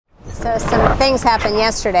So some things happened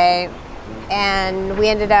yesterday, and we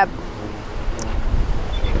ended up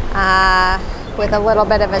with a little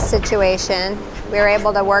bit of a situation. We were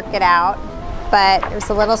able to work it out, but it was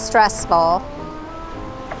a little stressful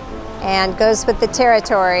and goes with the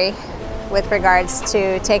territory with regards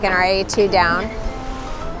to taking our A2 down.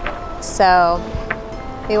 So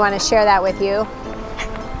we want to share that with you.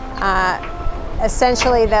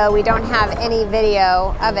 Essentially though, we don't have any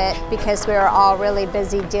video of it because we were all really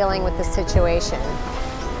busy dealing with the situation.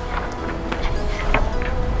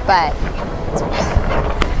 But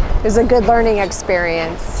it was a good learning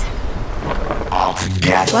experience.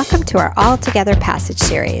 Welcome to our All Together Passage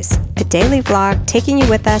series, a daily vlog taking you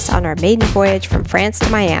with us on our maiden voyage from France to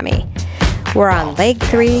Miami. We're on leg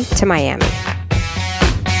 3 to Miami.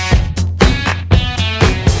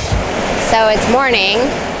 So it's morning,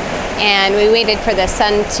 and we waited for the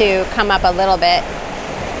sun to come up a little bit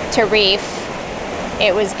to reef.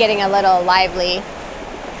 It was getting a little lively,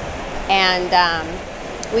 and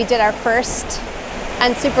we did our first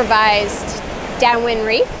unsupervised downwind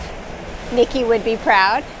reef. Nikki would be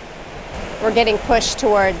proud. We're getting pushed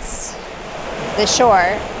towards the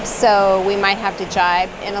shore, so we might have to jibe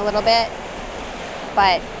in a little bit,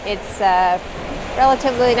 but it's a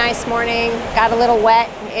relatively nice morning. Got a little wet.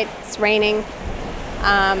 It's raining.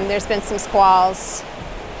 There's been some squalls,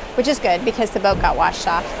 which is good because the boat got washed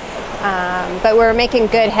off. But we're making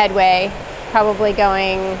good headway, probably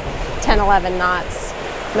going 10-11 knots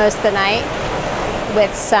most of the night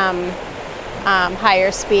with some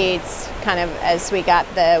higher speeds kind of as we got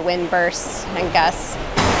the wind bursts and gusts.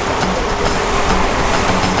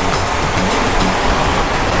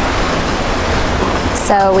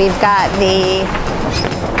 So we've got the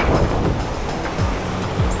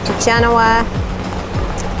Genoa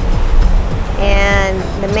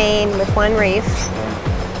and the main with one reef.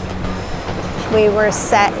 We were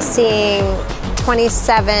seeing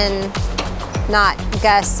 27 knot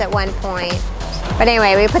gusts at one point. But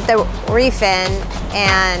anyway, we put the reef in,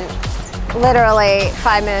 and literally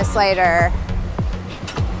 5 minutes later,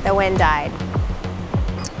 the wind died.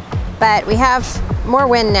 But we have more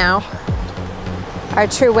wind now. Our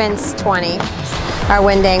true wind's 20. Our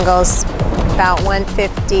wind angle's about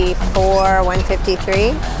 154,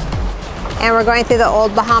 153. And we're going through the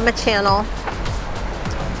old Bahama Channel.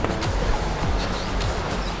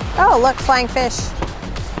 Oh, look, flying fish.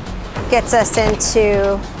 Gets us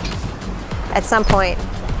into, at some point,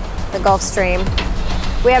 the Gulf Stream.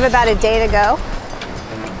 We have about a day to go.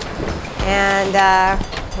 And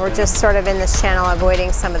we're just sort of in this channel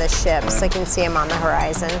avoiding some of the ships. I can see them on the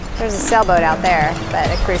horizon. There's a sailboat out there, but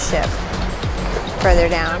a cruise ship further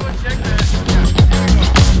down.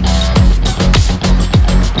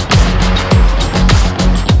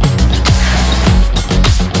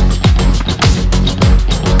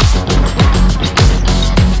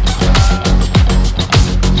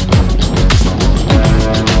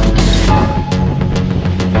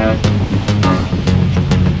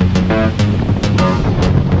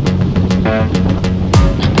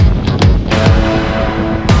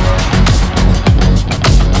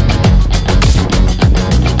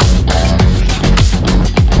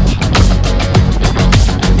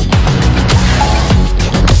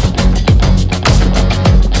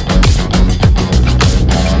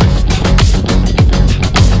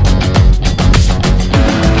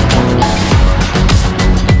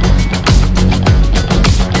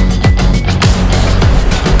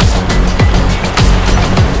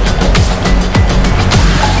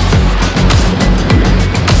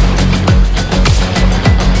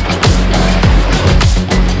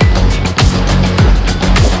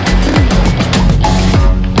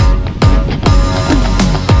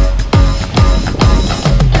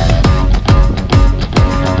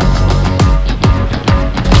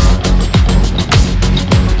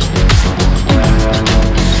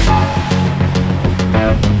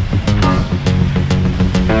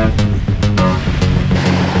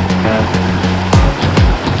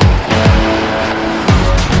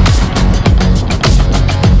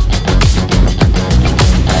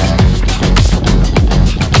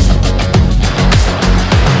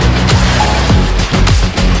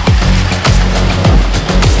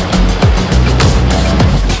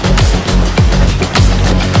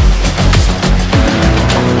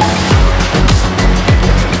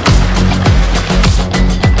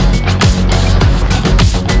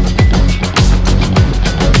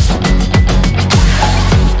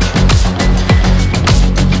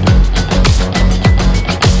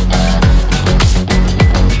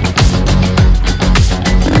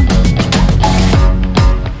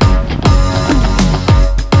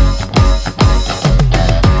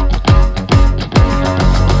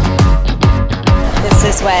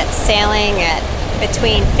 is what sailing at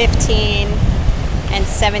between 15 and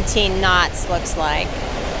 17 knots looks like.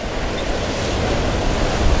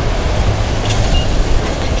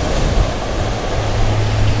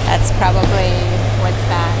 That's probably, what's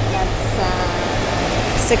that?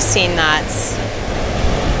 That's 16 knots.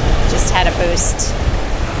 Just had a boost.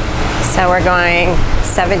 So we're going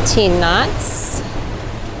 17 knots.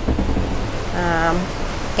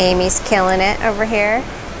 Amy's killing it over here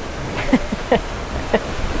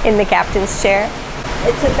in the captain's chair.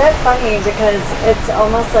 It's a bit funny because it's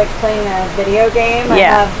almost like playing a video game.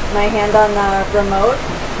 Yeah. I have my hand on the remote.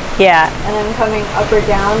 Yeah. And I'm coming up or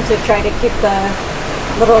down to try to keep the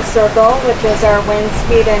little circle, which is our wind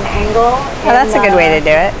speed and angle. Oh, that's a good way to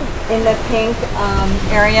do it. In the pink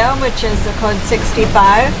area, which is the code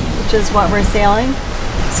 65, which is what we're sailing.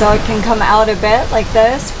 So it can come out a bit like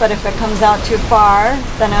this, but if it comes out too far,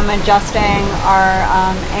 then I'm adjusting our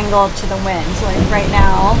angle to the wind. So like right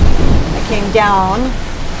now, I came down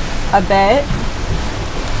a bit,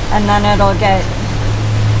 and then it'll get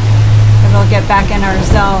back in our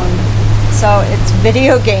zone. So it's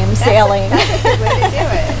video game sailing. That's a good way to do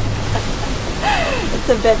it. It's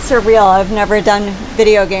a bit surreal. I've never done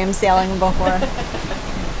video game sailing before.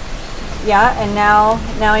 Yeah, and now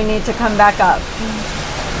I need to come back up.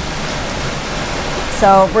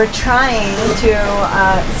 So we're trying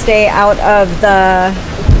to stay out of the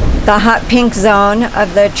hot pink zone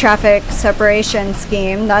of the traffic separation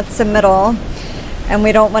scheme. That's the middle. And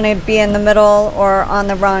we don't want to be in the middle or on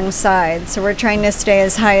the wrong side. So we're trying to stay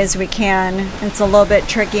as high as we can. It's a little bit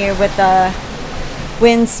tricky with the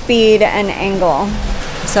wind speed and angle.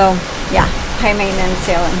 So yeah, high maintenance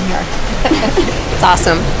sailing here. It's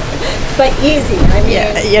awesome. But easy. I mean,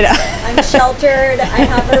 yeah, you know. I'm sheltered. I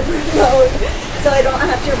have a remote, so I don't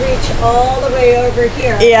have to reach all the way over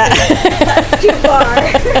here. Yeah. That's too far.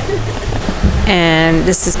 And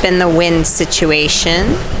this has been the wind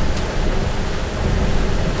situation.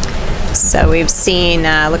 So we've seen,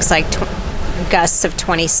 looks like gusts of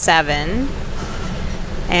 27.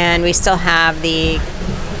 And we still have the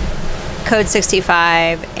code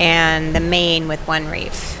 65 and the main with one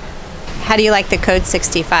reef. How do you like the code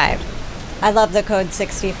 65? I love the code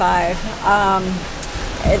 65.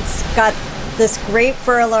 It's got this great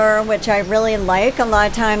furler, which I really like. A lot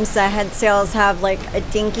of times the head sails have like a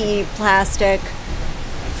dinky plastic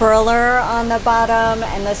furler on the bottom,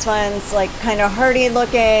 and this one's like kind of hardy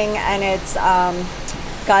looking, and it's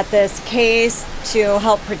got this case to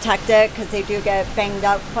help protect it because they do get banged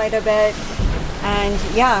up quite a bit. And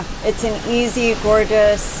yeah, it's an easy,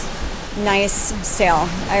 gorgeous, nice sail.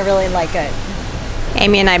 I really like it.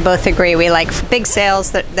 Amy and I both agree we like big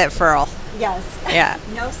sails that furl. Yes. Yeah.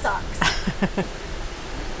 No socks.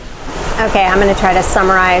 Okay, I'm going to try to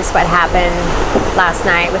summarize what happened last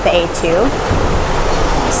night with the A2.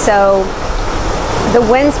 So the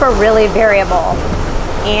winds were really variable,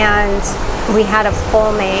 and we had a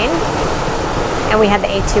full main and we had the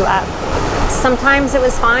A2 up. Sometimes it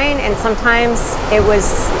was fine, and sometimes it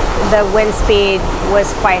was, the wind speed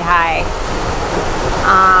was quite high,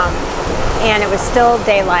 and it was still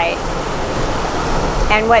daylight.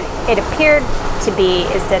 And what it appeared to be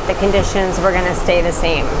is that the conditions were going to stay the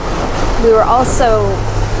same. We were also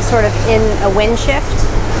sort of in a wind shift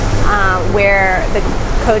where the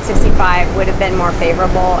code 65 would have been more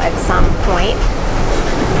favorable at some point.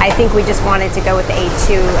 I think we just wanted to go with the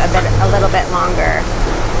A2 a little bit longer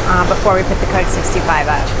before we put the code 65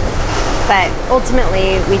 up. But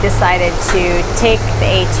ultimately, we decided to take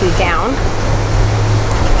the A2 down.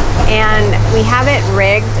 And we have it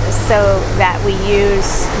rigged so that we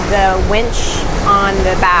use the winch on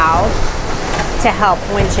the bow to help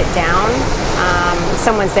winch it down.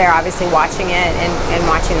 Someone's there obviously watching it and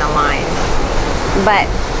watching the line. But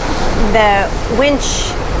the winch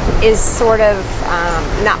is sort of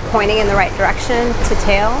not pointing in the right direction to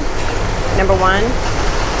tail, number one.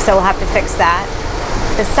 So we'll have to fix that.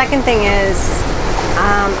 The second thing is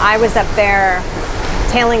I was up there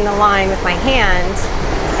tailing the line with my hand,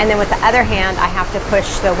 and then with the other hand I have to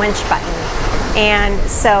push the winch button. And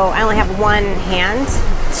so I only have one hand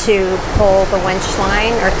to pull the winch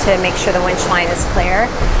line, or to make sure the winch line is clear.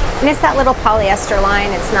 And it's that little polyester line.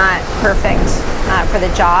 It's not perfect for the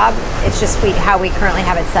job. It's just how we currently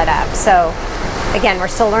have it set up. So again, we're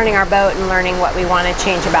still learning our boat and learning what we want to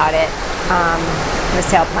change about it, the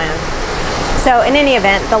sail plan. So in any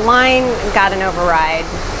event, the line got an override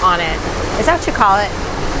on it. Is that what you call it?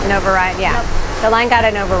 An override? Yeah. Yep. The line got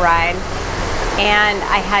an override, and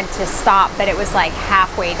I had to stop, but it was like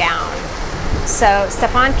halfway down. So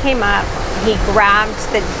Stephane came up, he grabbed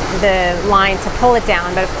the line to pull it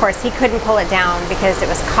down, but of course he couldn't pull it down because it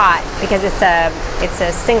was caught, because it's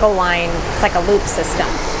a single line, it's like a loop system.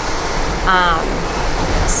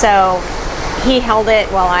 So he held it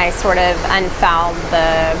while I sort of unfouled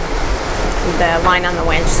the line on the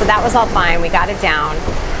winch. So that was all fine, we got it down.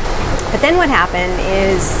 But then what happened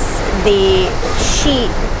is the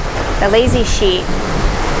sheet, the lazy sheet,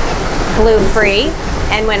 blew free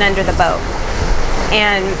and went under the boat.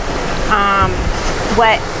 And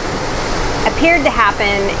what appeared to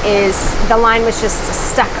happen is the line was just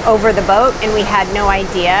stuck over the boat and we had no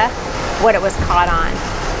idea what it was caught on.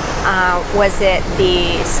 Was it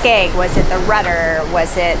the skeg? Was it the rudder?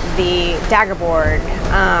 Was it the daggerboard?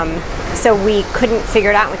 So we couldn't figure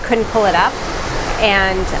it out, we couldn't pull it up.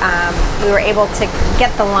 And we were able to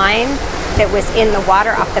get the line that was in the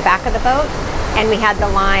water off the back of the boat. And we had the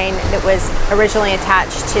line that was originally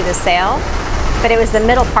attached to the sail, but it was the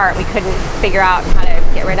middle part we couldn't figure out how to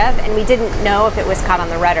get rid of, and we didn't know if it was caught on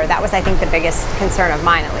the rudder. That was, I think, the biggest concern of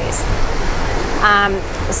mine, at least.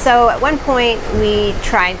 So at one point we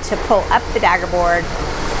tried to pull up the daggerboard,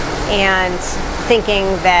 and thinking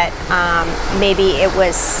that maybe it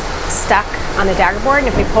was stuck on the daggerboard, and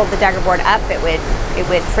if we pulled the daggerboard up, it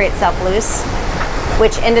would free itself loose,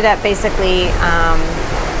 which ended up basically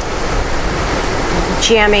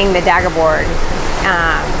jamming the daggerboard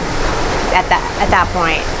at that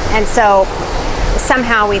point. And so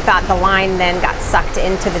somehow we thought the line then got sucked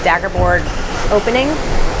into the daggerboard opening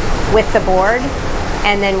with the board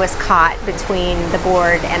and then was caught between the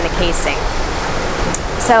board and the casing.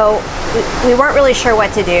 So we weren't really sure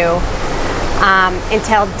what to do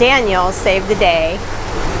until Daniel saved the day,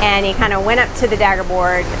 and he kind of went up to the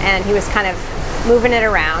daggerboard and he was kind of moving it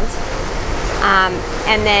around.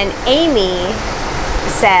 And then Amy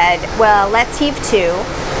said, well, let's heave to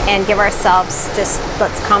and give ourselves,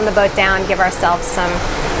 let's calm the boat down, give ourselves some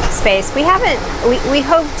space. We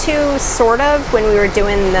hove to sort of when we were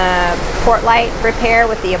doing the port light repair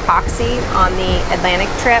with the epoxy on the Atlantic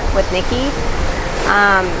trip with Nikki,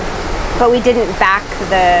 but we didn't back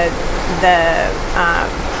the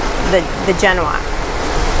Genoa.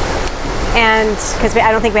 And because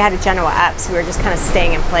I don't think we had a Genoa up, so we were just kind of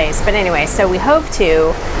staying in place. But anyway, so we hove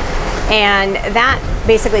to, and that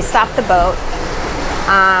basically stopped the boat.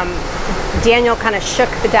 Daniel kind of shook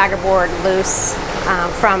the daggerboard loose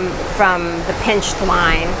from the pinched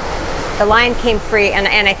line. The line came free, and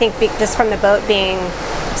I think just from the boat being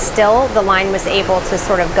still, the line was able to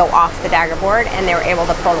sort of go off the daggerboard, and they were able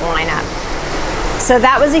to pull the line up. So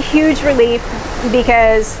that was a huge relief,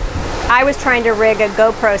 because I was trying to rig a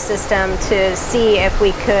GoPro system to see if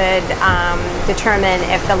we could determine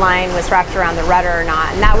if the line was wrapped around the rudder or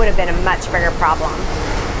not, and that would have been a much bigger problem.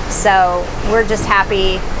 So we're just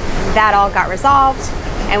happy that all got resolved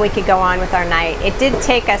and we could go on with our night. It did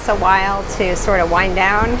take us a while to sort of wind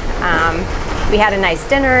down. We had a nice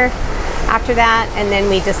dinner after that, and then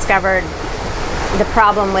we discovered the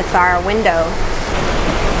problem with our window.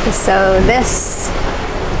 So this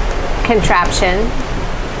contraption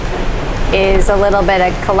is a little bit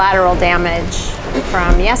of collateral damage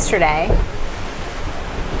from yesterday.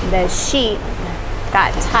 The sheet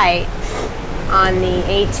got tight on the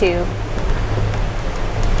A-tube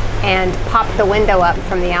and popped the window up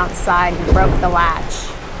from the outside and broke the latch.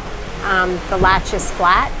 The latch is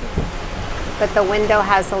flat, but the window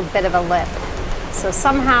has a bit of a lip. So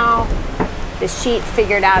somehow the sheet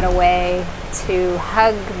figured out a way to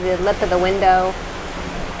hug the lip of the window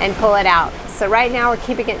and pull it out. So right now we're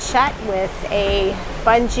keeping it shut with a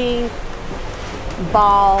bungee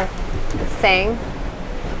ball thing,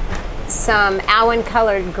 some AWEN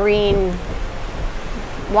colored green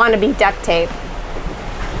wannabe duct tape,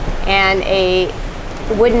 and a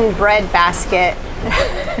wooden bread basket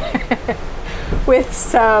with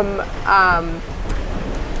some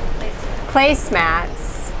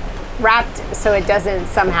placemats wrapped so it doesn't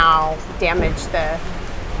somehow damage the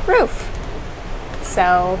roof.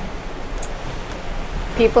 So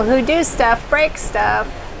people who do stuff break stuff.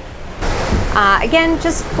 Again,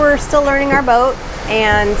 we're still learning our boat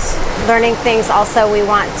and learning things also we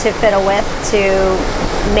want to fiddle with to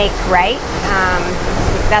make right.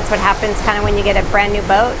 That's what happens kind of when you get a brand new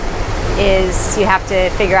boat, is you have to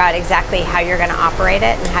figure out exactly how you're going to operate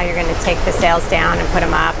it and how you're going to take the sails down and put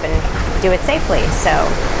them up and do it safely. So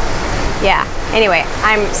yeah, anyway,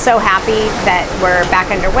 I'm so happy that we're back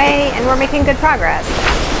underway and we're making good progress.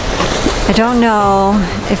 I don't know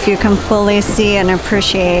if you can fully see and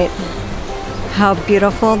appreciate how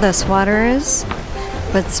beautiful this water is,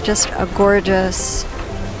 but it's just a gorgeous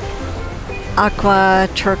aqua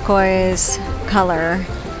turquoise color.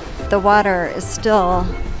 the water is still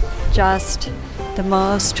just the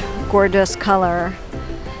most gorgeous color.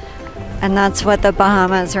 And that's what the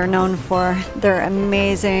Bahamas are known for. Their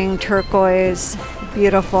amazing turquoise,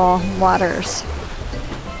 beautiful waters.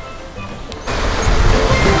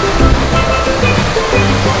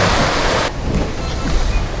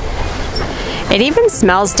 It even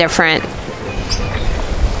smells different.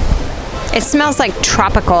 It smells like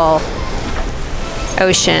tropical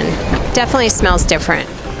ocean. Definitely smells different.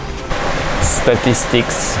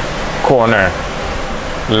 Statistics corner.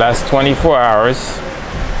 Last 24 hours,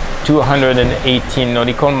 218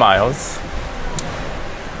 nautical miles.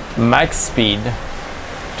 Max speed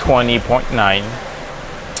 20.9.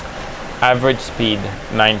 Average speed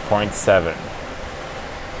 9.7.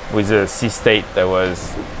 With a sea state that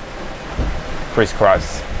was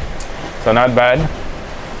crisscross. So not bad.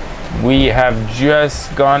 We have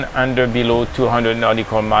just gone under below 200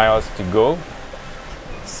 nautical miles to go.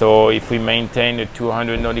 So if we maintain the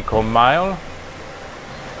 200 nautical mile,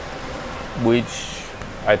 which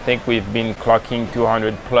I think we've been clocking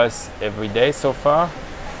 200 plus every day so far,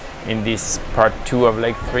 in this part 2 of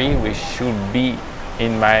Lake 3, we should be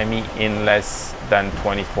in Miami in less than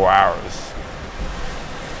 24 hours.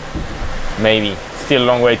 Maybe. Still a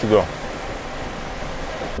long way to go.